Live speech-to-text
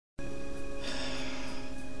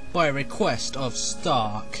by request of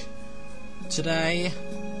Stark. Today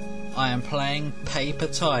I am playing Paper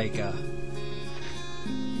Tiger.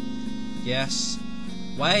 Yes.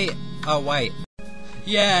 Wait. Oh wait.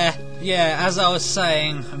 Yeah, as I was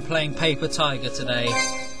saying, I'm playing Paper Tiger today.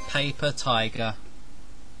 Paper Tiger.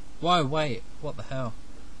 Whoa, wait, what the hell?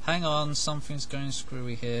 Hang on, something's going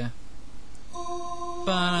screwy here.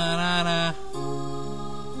 Banana.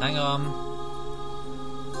 Hang on.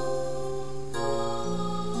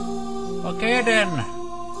 Okay then.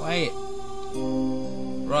 Wait.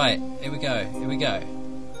 Right, here we go.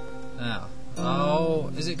 Now.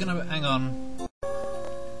 Oh, is it gonna... hang on.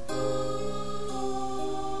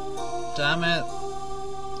 Damn it.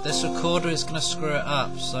 This recorder is gonna screw it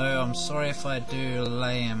up, so I'm sorry if I do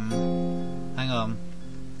lame. Hang on.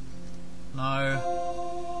 No.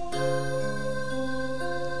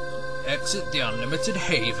 Exit the unlimited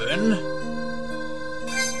haven.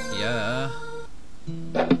 Yeah.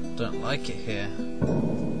 Don't like it here.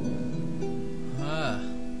 Ah.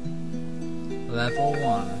 Level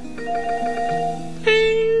 1.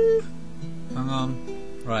 Ping! Hang on.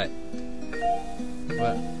 Right.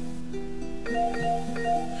 What?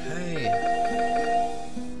 Hey.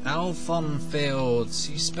 Athlon Fields.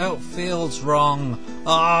 You spelt fields wrong.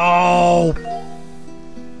 Oh!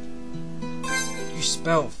 You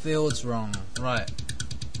spelt fields wrong. Right.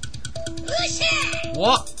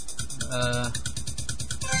 What?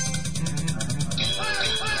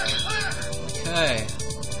 Okay.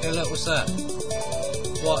 Hey look, what's that?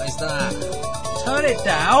 What is that? Turn it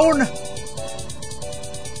down!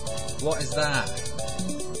 What is that?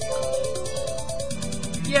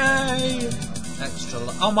 Yay! Extra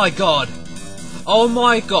oh my god! Oh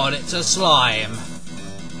my god, it's a slime!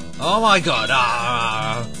 Oh my god!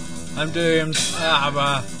 Ah, I'm doomed!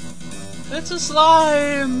 Ah, it's a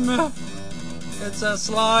slime! It's a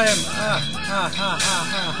slime!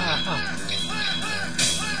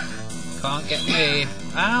 Can't get me!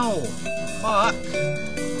 Ow! Fuck!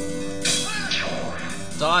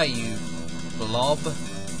 Die, you blob!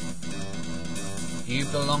 You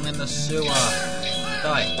belong in the sewer!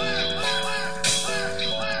 Die!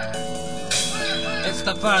 It's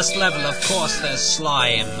the first level, of course there's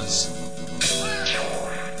slimes!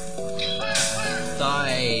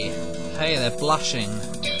 Die! Hey, they're blushing!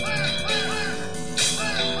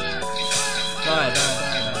 Die!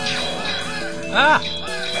 Ah!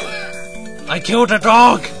 I killed a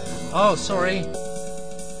dog! Oh, sorry.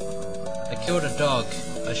 I killed a dog.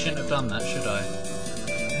 I shouldn't have done that, should I?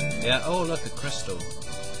 Yeah, oh look, a crystal.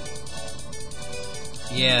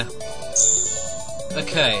 Yeah.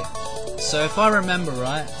 Okay. So if I remember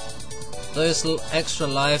right, those extra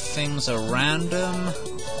life things are random.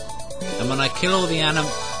 And when I kill all the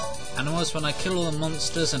animals, when I kill all the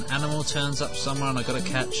monsters, an animal turns up somewhere and I gotta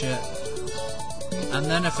catch it. And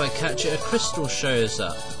then if I catch it, a crystal shows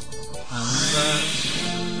up. And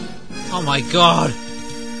oh my god!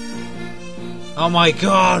 Oh my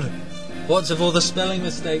god! What's with all the spelling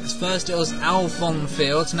mistakes? First it was Athlon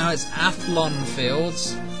Fields, now it's Athlon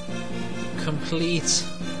Fields. Complete.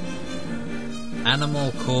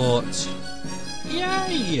 Animal caught.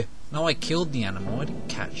 Yay! No, I killed the animal, I didn't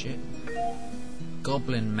catch it.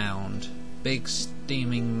 Goblin Mound. Big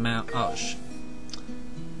steaming mound. Oh,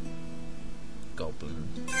 Goblin.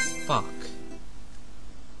 Fuck.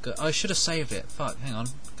 I should have saved it. Fuck, hang on.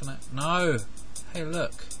 Can I? No! Hey,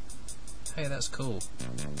 look. Hey, that's cool.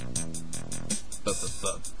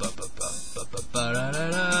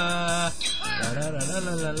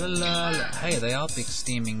 Hey, they are big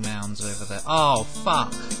steaming mounds over there. Oh,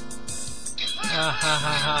 fuck! Ha ha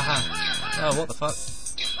ha ha ha. Oh, what the fuck?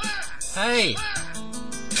 Hey!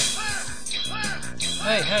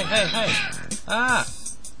 Hey! Ah!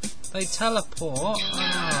 They teleport?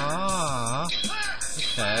 Ah!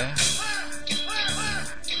 Okay.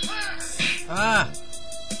 Ah!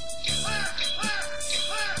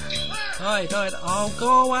 Die! Oh,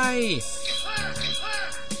 go away!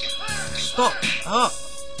 Stop! Oh!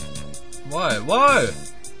 Whoa!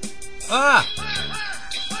 Ah!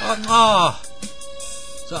 Oh!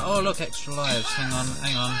 So, oh, look, extra lives. Hang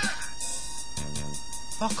on.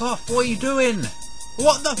 Fuck off! What are you doing?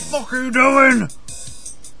 What the fuck are you doing?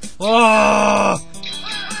 Oh!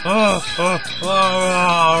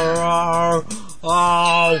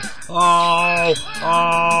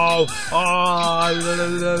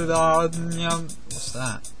 What's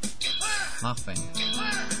that? Nothing.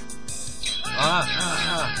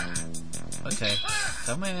 Okay.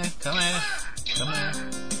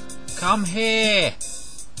 Come here.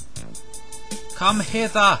 Come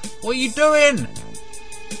hither. What are you doing?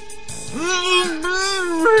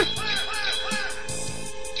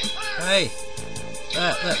 Hey.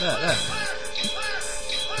 There.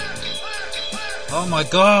 Oh my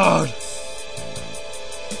god!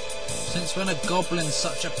 Since when are goblins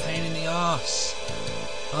such a pain in the arse?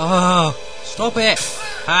 Oh, stop it!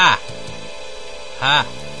 Ha! Ha!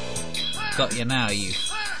 Got you now, you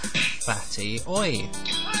fatty. Oi!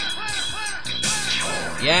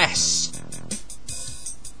 Yes!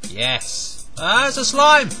 Yes! Ah, it's a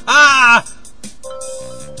slime! Ah!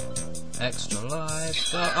 Extra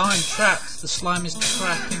life. Oh, I'm trapped. The slime is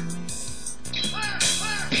trapping me.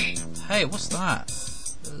 Hey, what's that?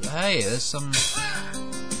 Hey, there's some...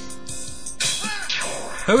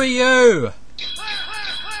 Who are you?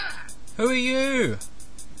 Who are you?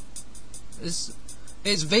 It's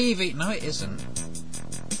Vivi. No, it isn't.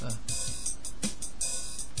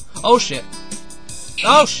 Oh shit!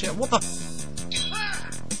 Oh shit! What the?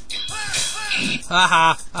 Ha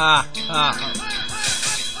ha ha ha!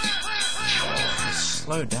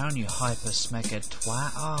 Slow down, you hyper smeghead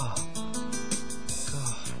twat! Oh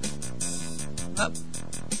god! That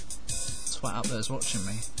twat up there's watching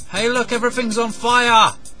me. Hey, look! Everything's on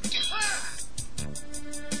fire!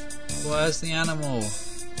 Where's the animal?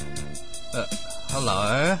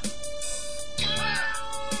 Hello?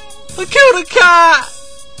 I killed a cat!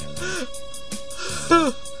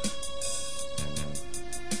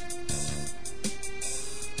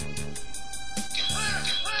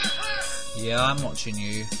 Yeah, I'm watching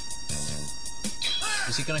you.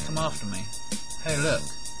 Is he gonna come after me? Hey, look.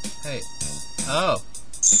 Hey. Oh.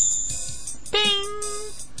 Bing!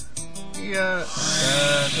 Yeah.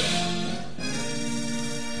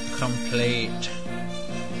 Complete.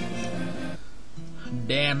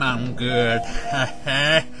 Damn, I'm good.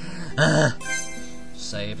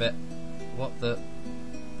 Save it. What the?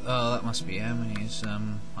 Oh, that must be Emmy's.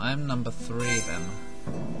 I'm number 3 then.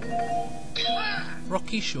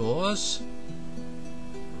 Rocky Shores.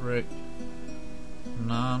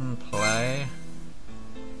 None play.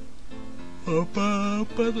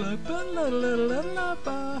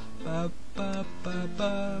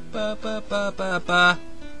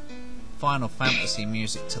 Final Fantasy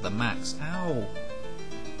music to the max. Ow.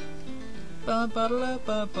 I've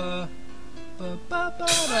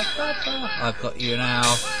got you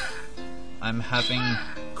now. I'm having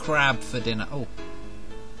crab for dinner. Oh.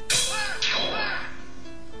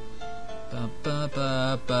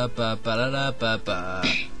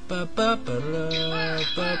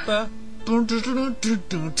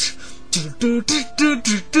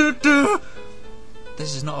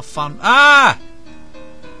 This is not a fun. Ah!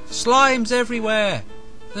 Slimes everywhere.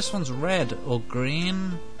 This one's red or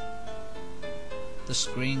green. The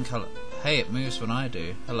screen colour. Hey, it moves when I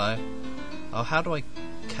do. Hello. Oh, how do I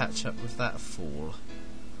catch up with that fool?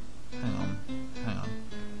 Hang on. Hang on.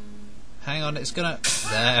 Hang on, it's gonna...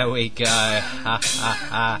 There we go. Ha ha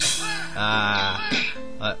ha. Ah.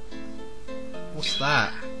 What's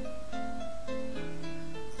that?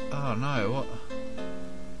 Oh no, what?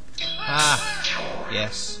 Ah.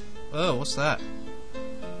 Yes. Oh, what's that?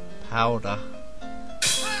 Powder.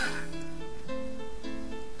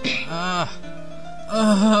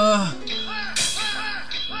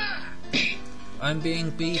 I'm being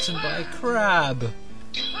beaten by a crab.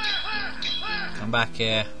 Come back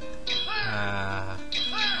here.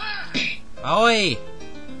 Oi!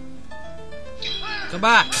 Come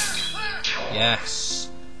back! Yes.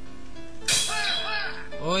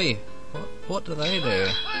 Oi! What do they do?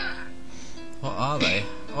 What are they?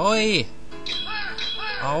 Oi!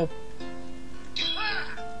 Oh!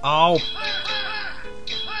 Oh!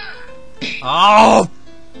 Oh!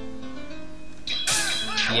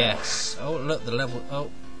 Yes. Oh, look, the level. Oh.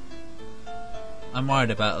 I'm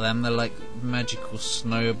worried about them. They're like magical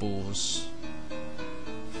snowballs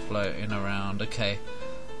floating around. Okay.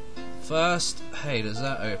 First, hey, does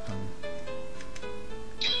that open?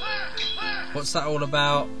 What's that all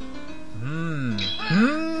about?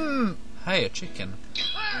 Hey, a chicken.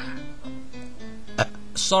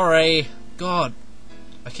 Sorry. God.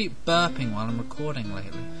 I keep burping while I'm recording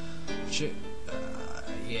lately.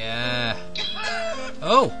 Yeah.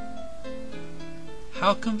 Oh!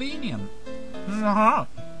 How convenient.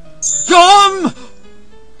 Come!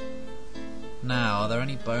 Now, are there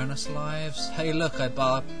any bonus lives? Hey, look, I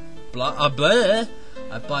bypassed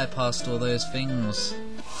all those things.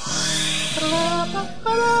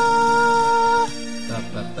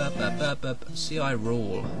 See, I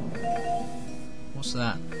rule. What's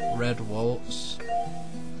that? Red waltz.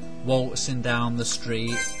 Waltzing down the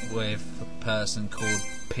street with a person called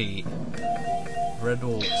Pete. Red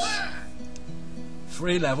waltz.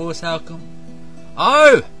 3 levels, how come?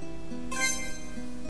 Oh!